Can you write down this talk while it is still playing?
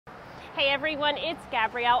Hey everyone, it's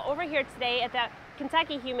Gabrielle over here today at the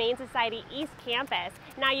Kentucky Humane Society East Campus.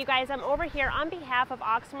 Now you guys, I'm over here on behalf of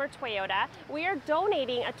Oxmoor Toyota. We are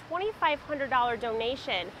donating a $2,500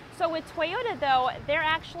 donation. So with Toyota though, they're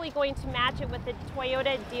actually going to match it with the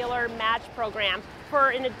Toyota Dealer Match Program for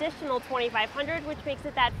an additional $2,500, which makes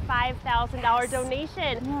it that $5,000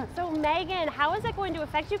 donation. Yes. So Megan, how is that going to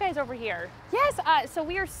affect you guys over here? Yes, so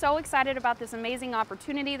we are so excited about this amazing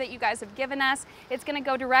opportunity that you guys have given us. It's going to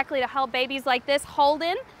go directly to help babies like this.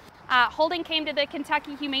 Holden came to the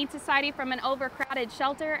Kentucky Humane Society from an overcrowded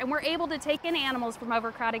shelter, and we're able to take in animals from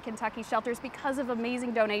overcrowded Kentucky shelters because of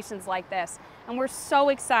amazing donations like this. And we're so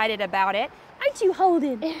excited about it. Aren't you,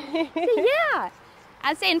 Holden? Yeah. I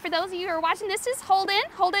was saying, for those of you who are watching, this is Holden.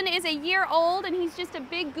 Holden is a year old, and he's just a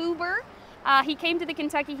big goober. He came to the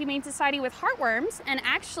Kentucky Humane Society with heartworms, and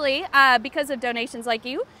actually, because of donations like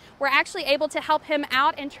you, we're actually able to help him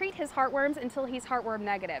out and treat his heartworms until he's heartworm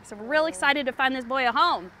negative. So we're real excited to find this boy a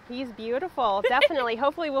home. He's beautiful, definitely.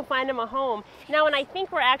 Hopefully we'll find him a home. Now, and I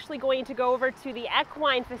think we're actually going to go over to the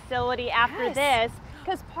equine facility after this,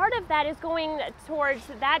 because part of that is going towards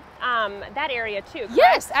that that area too, correct?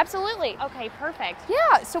 Yes, absolutely. Okay, perfect.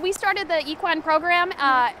 Yeah, so we started the equine program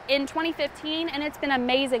in 2015, and it's been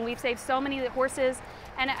amazing. We've saved so many horses,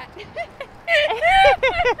 and as you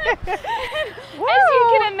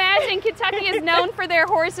can imagine, Kentucky is known for their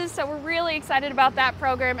horses, so we're really excited about that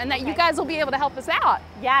program, and that you guys will be able to help us out.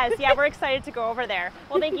 Yes, yeah, we're excited to go over there.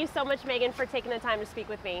 Well, thank you so much, Megan, for taking the time to speak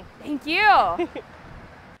with me. Thank you.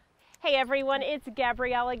 Hey everyone, it's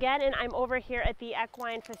Gabrielle again, and I'm over here at the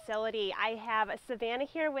equine facility. I have Savannah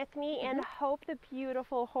here with me and Hope, the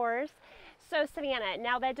beautiful horse. So Savannah,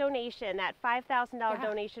 now that donation, that $5,000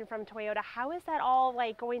 donation from Toyota, how is that all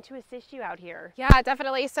going to assist you out here? Yeah,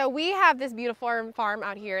 definitely. So we have this beautiful farm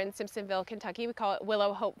out here in Simpsonville, Kentucky. We call it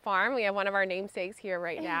Willow Hope Farm. We have one of our namesakes here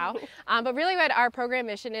right now. But really what our program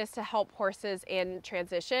mission is to help horses in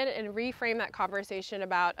transition and reframe that conversation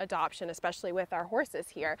about adoption, especially with our horses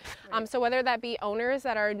here. So whether that be owners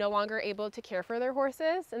that are no longer able to care for their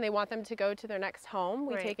horses and they want them to go to their next home,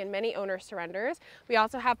 we take in many owner surrenders. We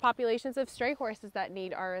also have populations of stray horses that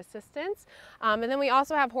need our assistance. And then we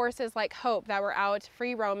also have horses like Hope that were out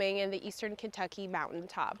free roaming in the eastern Kentucky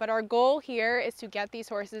mountaintop. But our goal here is to get these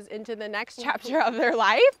horses into the next chapter of their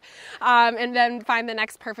life and then find the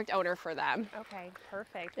next perfect owner for them. Okay,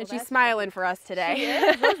 perfect. And she's smiling for us today. She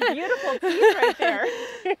is. Those beautiful teeth right there.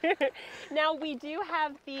 Now we do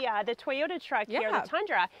have the Toyota truck here, the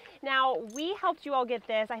Tundra. Now we helped you all get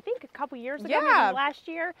this, I think a couple years ago, maybe last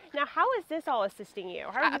year. Now how is this all assisting you?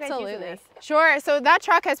 How are you guys using this? Sure. So that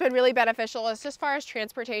truck has been really beneficial as just far as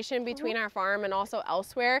transportation between our farm and also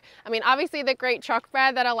elsewhere. I mean, obviously the great truck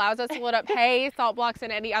bed that allows us to load up hay, salt blocks,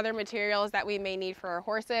 and any other materials that we may need for our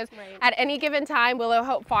horses. At any given time, Willow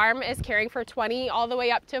Hope Farm is caring for 20 all the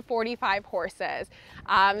way up to 45 horses.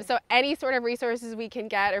 So any sort of resources we can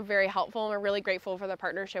get are very helpful, and we're really grateful for the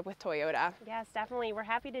partnership with Toyota. Yes, definitely. We're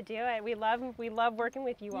happy to do it. We love working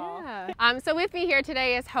with you all. So with me here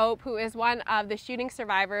today is Hope, who is one of the shooting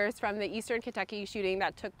survivors from the Eastern Kentucky shooting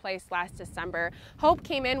that took place last December. Hope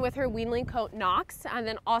came in with her weanling colt Knox, and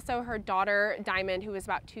then also her daughter Diamond, who was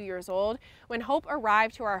about 2 years old. When Hope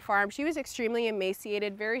arrived to our farm, she was extremely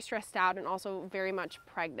emaciated, very stressed out, and also very much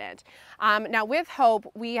pregnant. Now with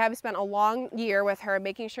Hope, we have spent a long year with her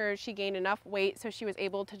making sure she gained enough weight so she was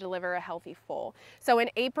able to deliver a healthy foal. So in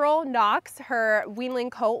April, Knox, her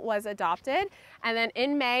weanling colt, was adopted, and then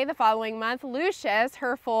in May, the following month, Lucius,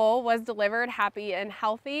 her foal, was delivered happy and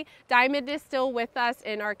healthy. Diamond is still with us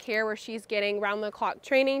in our care, where she's getting round-the-clock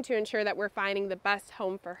training to ensure that we're finding the best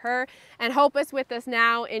home for her. And Hope is with us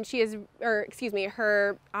now, and she is, her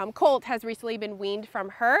colt has recently been weaned from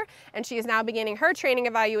her, and she is now beginning her training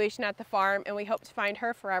evaluation at the farm, and we hope to find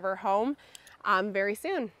her forever home very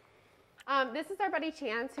soon. This is our buddy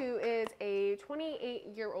Chance, who is a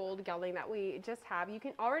 28-year-old gelding that we just have. You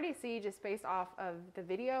can already see, just based off of the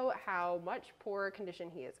video, how much poor condition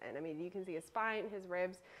he is in. I mean, you can see his spine, his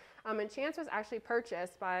ribs. And Chance was actually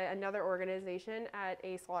purchased by another organization at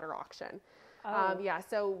a slaughter auction.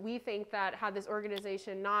 So we think that had this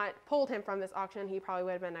organization not pulled him from this auction, he probably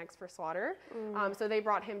would have been next for slaughter. So they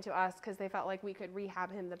brought him to us because they felt like we could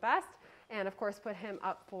rehab him the best, and of course put him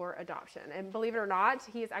up for adoption. And believe it or not,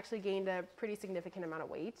 he has actually gained a pretty significant amount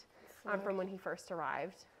of weight from when he first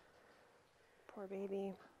arrived. Poor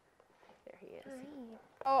baby. There he is.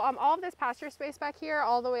 All of this pasture space back here,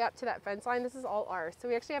 all the way up to that fence line, this is all ours. So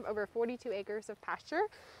we actually have over 42 acres of pasture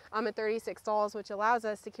at 36 stalls, which allows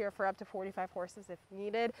us to care for up to 45 horses if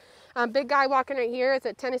needed. Big guy walking right here is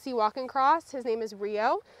a Tennessee walking cross. His name is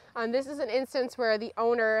Rio. This is an instance where the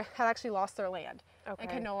owner had actually lost their land. and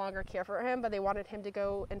could no longer care for him, but they wanted him to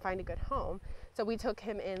go and find a good home. So we took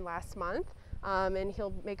him in last month, and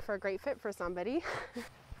he'll make for a great fit for somebody.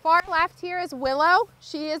 Far left here is Willow.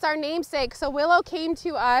 She is our namesake. So Willow came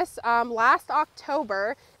to us last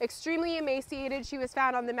October, extremely emaciated. She was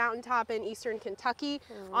found on the mountaintop in eastern Kentucky.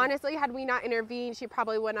 Honestly, had we not intervened, she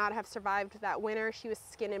probably would not have survived that winter. She was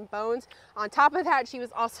skin and bones. On top of that, she was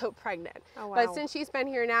also pregnant. Oh, wow. But since she's been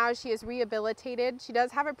here now, she is rehabilitated. She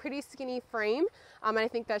does have a pretty skinny frame. And I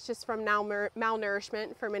think that's just from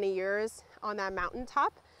malnourishment for many years on that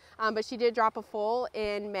mountaintop. But she did drop a foal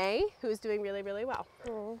in May, who's doing really, really well.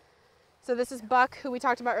 So this is Buck, who we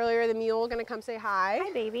talked about earlier, the mule, gonna come say hi.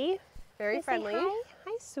 Hi, baby. Very friendly. Hi.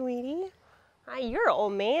 Hi, sweetie. Hi, you're an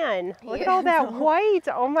old man. Look He at all is that old. white.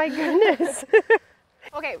 Oh my goodness.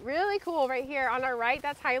 Okay, really cool right here on our right,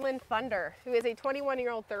 that's Highland Thunder, who is a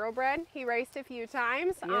 21-year-old thoroughbred. He raced a few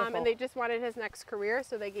times, and they just wanted his next career,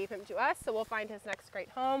 so they gave him to us, so we'll find his next great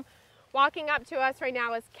home. Walking up to us right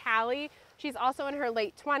now is Callie. She's also in her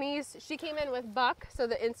late 20s. She came in with Buck, so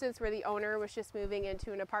the instance where the owner was just moving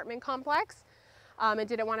into an apartment complex and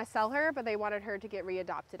didn't want to sell her, but they wanted her to get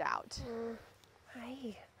readopted out.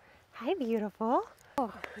 Hi. Hi, beautiful.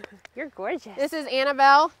 Oh, you're gorgeous. This is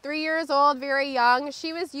Annabelle, 3 years old, very young.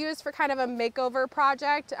 She was used for kind of a makeover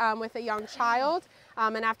project with a young child.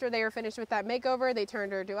 And after they were finished with that makeover, they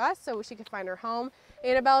turned her to us so she could find her home.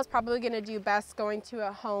 Annabelle is probably going to do best going to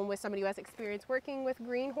a home with somebody who has experience working with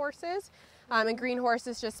green horses. And green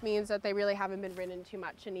horses just means that they really haven't been ridden too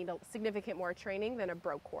much and need a significant more training than a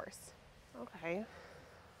broke horse. Okay.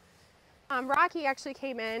 Rocky actually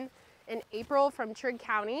came in April from Trigg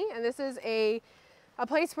County, and this is a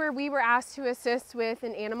place where we were asked to assist with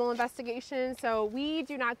an animal investigation. So we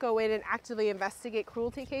do not go in and actively investigate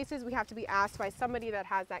cruelty cases. We have to be asked by somebody that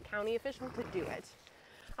has that county official to do it.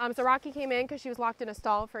 So Rocky came in because she was locked in a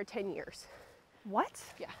stall for 10 years. What?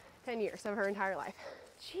 Yeah, 10 years of her entire life.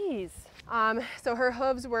 Jeez. So her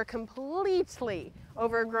hooves were completely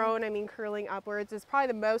overgrown. I mean, curling upwards is probably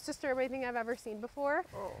the most disturbing thing I've ever seen before.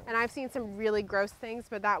 And I've seen some really gross things,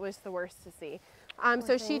 but that was the worst to see.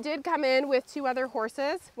 So she did come in with 2 other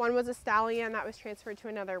horses. One was a stallion that was transferred to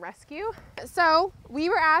another rescue. So we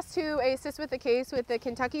were asked to assist with the case with the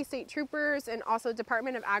Kentucky State Troopers and also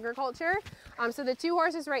Department of Agriculture. So the 2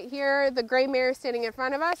 horses right here, the gray mare standing in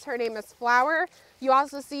front of us, her name is Flower. You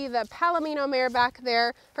also see the Palomino mare back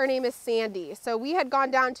there, her name is Sandy. So we had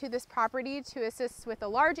gone down to this property to assist with a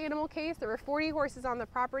large animal case. There were 40 horses on the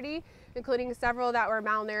property, including several that were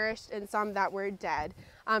malnourished and some that were dead.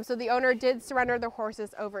 So the owner did surrender the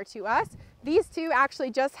horses over to us. These 2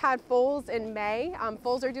 actually just had foals in May.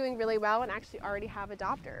 Foals are doing really well and actually already have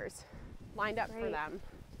adopters lined up for them.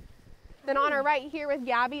 Then on our right here with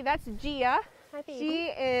Gabby, that's Gia. She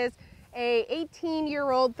is a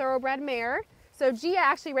 18-year-old thoroughbred mare. So Gia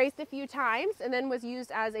actually raced a few times and then was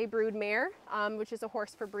used as a brood mare, which is a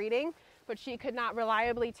horse for breeding, but she could not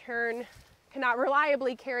reliably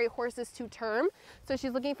carry horses to term. So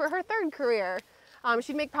she's looking for her 3rd career.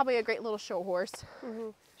 She'd make probably a great little show horse.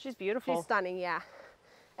 She's beautiful. She's stunning, yeah.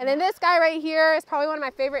 And then this guy right here is probably one of my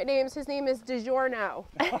favorite names. His name is DiGiorno.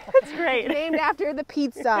 That's great. Named after the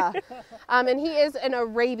pizza. And he is an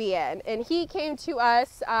Arabian. And he came to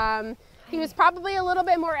us. He was probably a little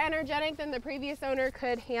bit more energetic than the previous owner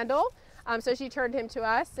could handle. So she turned him to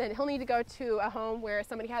us, and he'll need to go to a home where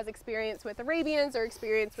somebody has experience with Arabians or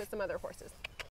experience with some other horses.